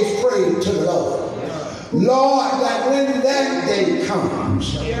always prayed to the Lord. Lord, that when that day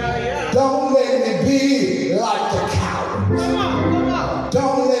comes, don't let me be like the cowards.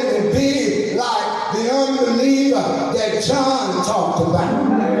 Don't let me be like the unbeliever that John talked about.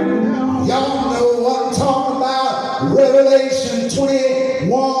 Y'all know what I'm talking about. Revelation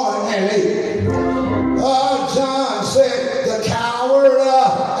 21 and 8. John said the coward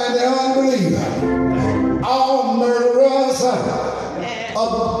and the unbeliever, all murderers,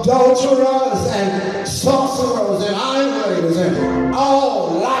 adulterers, and sorcerers, and idolaters, and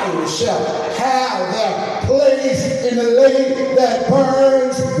all liars shall have their place in the lake that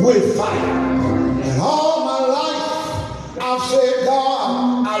burns with fire. And all my life, I've said,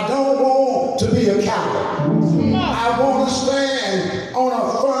 God, I don't want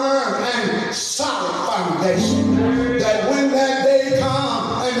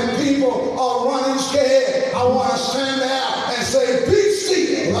I want to stand there and say, be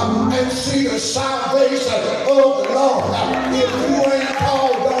still and see the salvation of the Lord. If you ain't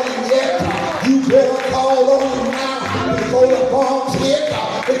called on him yet, you better call on him now before the bombs hit.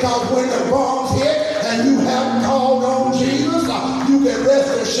 Because when the bombs hit and you haven't called on Jesus, you can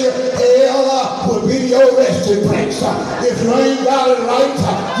rest assured hell will be your resting place. If you ain't got it right,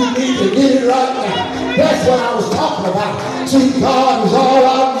 you need to get it right now. That's what I was talking about. See, God is all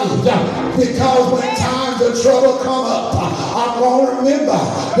I need. Because when times of trouble come up, I'm going to remember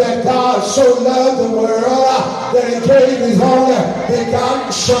that God so loved the world that he gave his only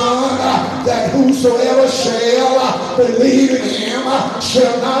begotten Son, that whosoever shall believe in him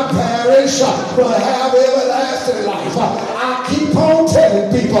shall not perish but have everlasting life. I keep on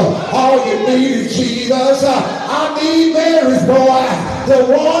telling people, all you need is Jesus. I need Mary's boy, the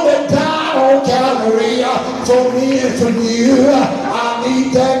one that died on Calvary for me and for you. I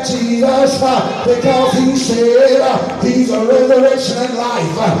need that Jesus because he said he's a resurrection and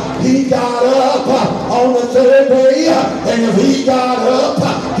life. He got up on the third day, and if he got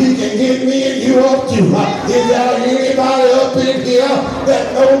up, he can get me and you up too. Is there anybody up in here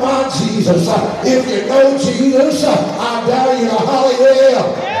that know my Jesus? If you know Jesus, I dare you to holler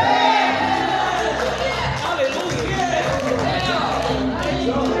yeah.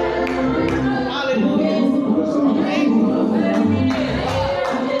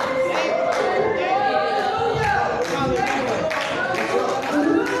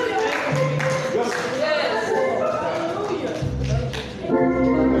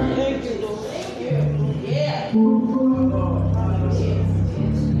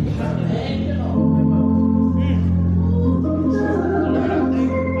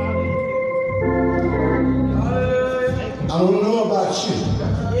 I don't know about you,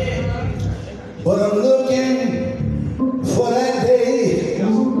 but I'm looking for that day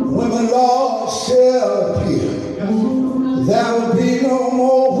when my Lord shall appear. There will be no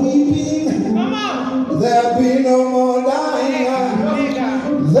more weeping. There'll be no more dying.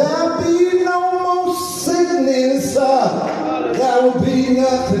 There'll be no more sickness. There will be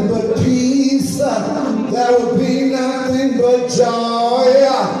nothing but peace. There will be nothing but joy.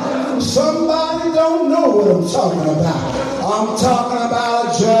 Somebody don't know what I'm talking about. I'm talking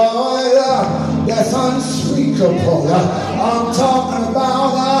about joy that's unspeakable. I'm talking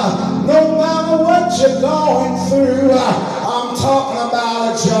about no matter what you're going through. I'm talking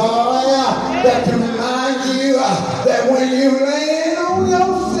about a joy that can remind you that when you land on your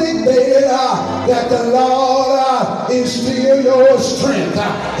sick bed, that the Lord is still your strength.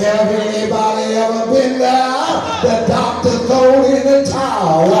 Have anybody ever been there? The doctor throw in the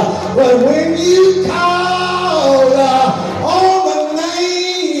towel. But when you call on the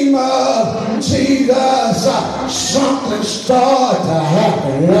name of Jesus, something starts to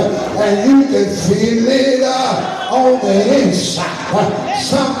happen. And you can feel it on the inside.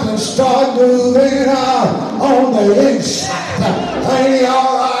 Something starts moving on the inside. Ain't it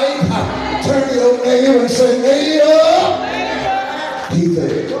all right? Turn to your neighbor and say, neighbor, he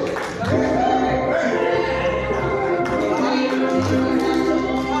said,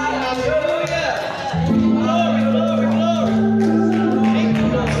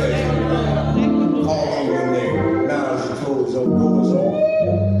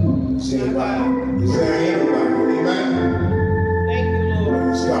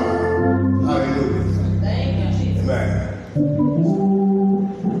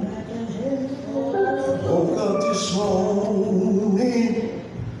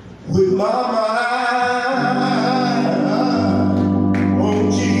 with my mind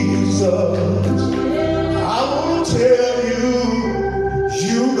on Jesus. I want to tell you,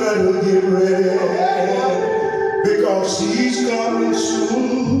 you better get ready because he's coming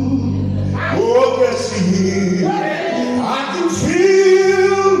soon. Oh, yes, he is. I can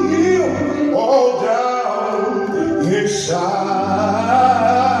feel him all down inside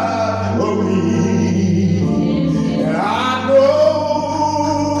of me. And I know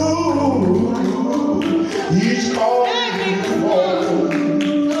he's calling home.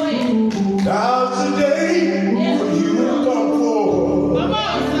 Now's the day for you to come forward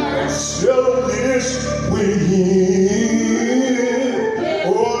and settle this with him.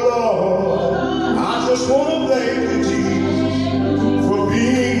 Oh Lord, I just want to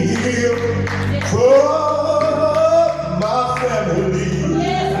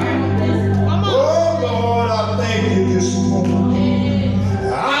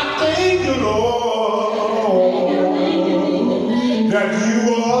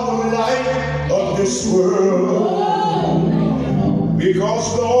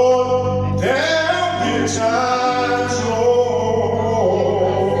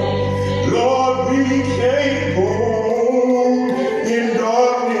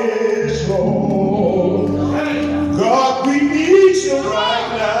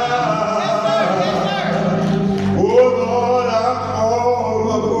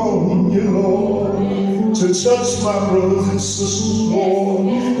touch my brothers and sisters, Lord.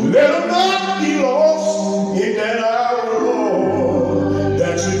 Let them not be lost in that hour, Lord,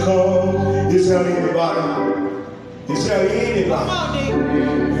 that you come. Is there anybody? Is there anybody?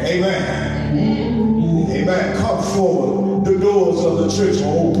 Amen. Amen. Come forward. The doors of the church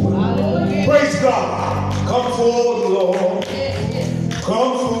are open. Praise God. Come forward, Lord.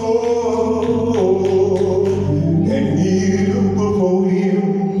 Come forward and kneel before Him.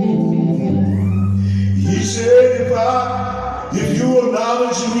 He said, if you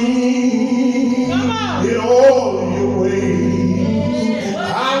acknowledge me in all your ways, I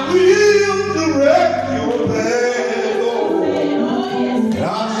will direct your path, Lord. And I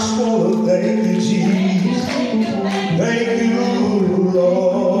just want to thank you, Jesus. Thank you,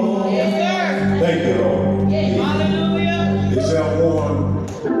 Lord. Thank you, Lord. Hallelujah. Is there one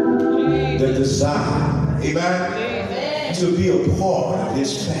that desire, amen, to be a part of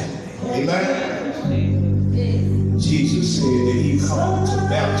His family? Amen. Jesus said that He come to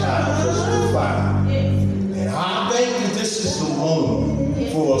baptize us with fire. And I think that this is the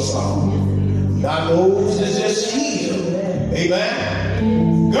moment for us all. Not those that just heal.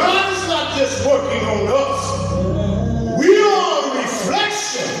 Amen. God is not just working on us. We are a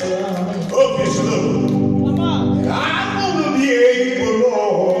reflection of His love. And I want to be able,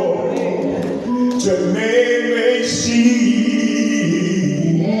 Lord, to may see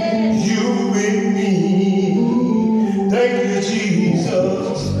you in me. Thank you,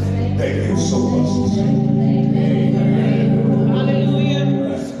 Jesus. Thank you so much. Hallelujah.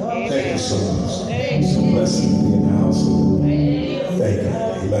 Thank you so much. It's a blessing to be in the household. Thank you.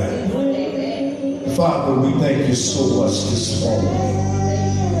 Amen. Father, we thank you so much this morning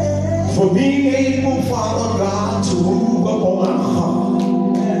for being able, Father God, to move upon our heart.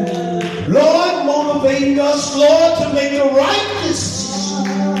 Lord, motivate us, Lord, to make the right decision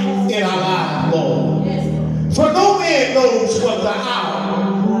in our life, Lord. For no man knows what the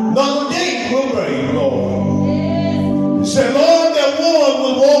hour, nor the day will bring, Lord. Say, Lord, that one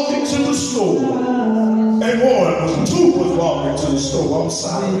was walking to the store, and two was walking to the store, I'm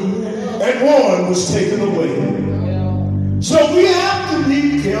sorry, and one was taken away. So we have to be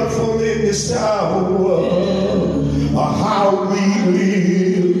careful in this hour of how we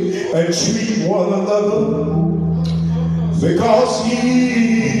live and treat one another, because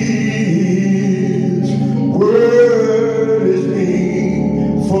His word is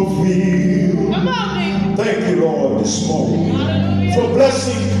being fulfilled. Thank you, Lord, this morning for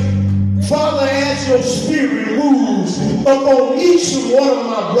blessing. Father, as your spirit moves upon each and one of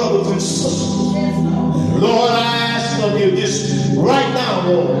my brothers and sisters, Lord, I ask of you this right now,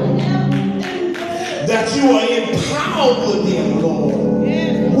 Lord, that you are empowered them, Lord,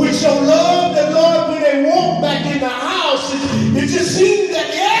 with your love, that, Lord, when they walk back in the house, it just seems that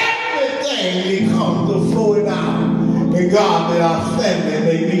everything becomes to flowing out. And God, that our family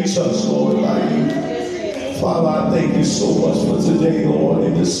may be touched, Lord, by you. Father, I thank you so much for today, Lord,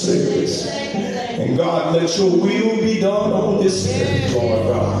 in this service. And God, let your will be done on this earth, Lord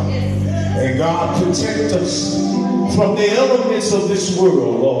God. And God, protect us from the elements of this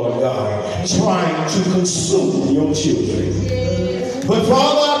world, Lord God, trying to consume your children. But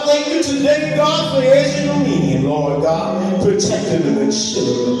Father, I thank you today, God, for edging them in, Lord God, protecting them and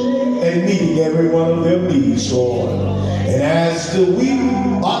shielding them and meeting every one of their needs, Lord. And as the week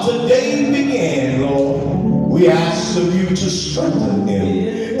of today began, Lord, we ask of you to strengthen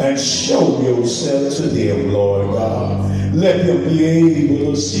them and show yourself to them, Lord God. Let them be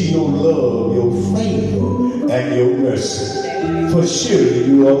able to see your love, your favor, and your mercy. For surely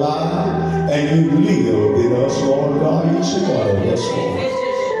you are alive and you live in us, Lord God, each and one of us,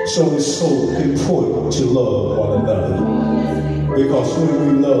 Lord. So it's so important to love one another. Because when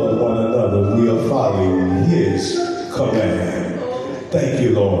we love one another, we are following His command. Thank you,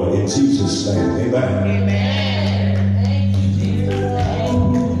 Lord, in Jesus' name. Amen. Amen.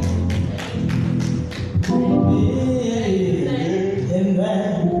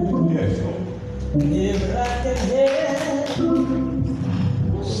 Yes, Lord. If I can help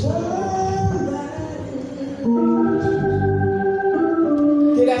somebody.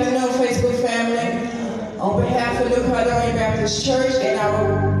 Good afternoon, Facebook family. On behalf of New Caledonia Baptist Church and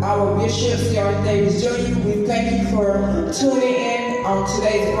our Bishop, C.R. Davis Jr., we thank you for tuning in on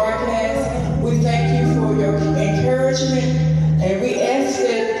today's broadcast. We thank you for your encouragement, and we ask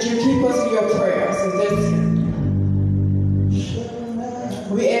that you keep us in your prayers.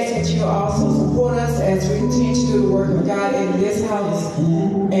 We ask that you also support us as we continue to do the work of God in this house.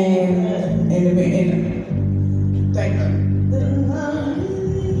 And thank you.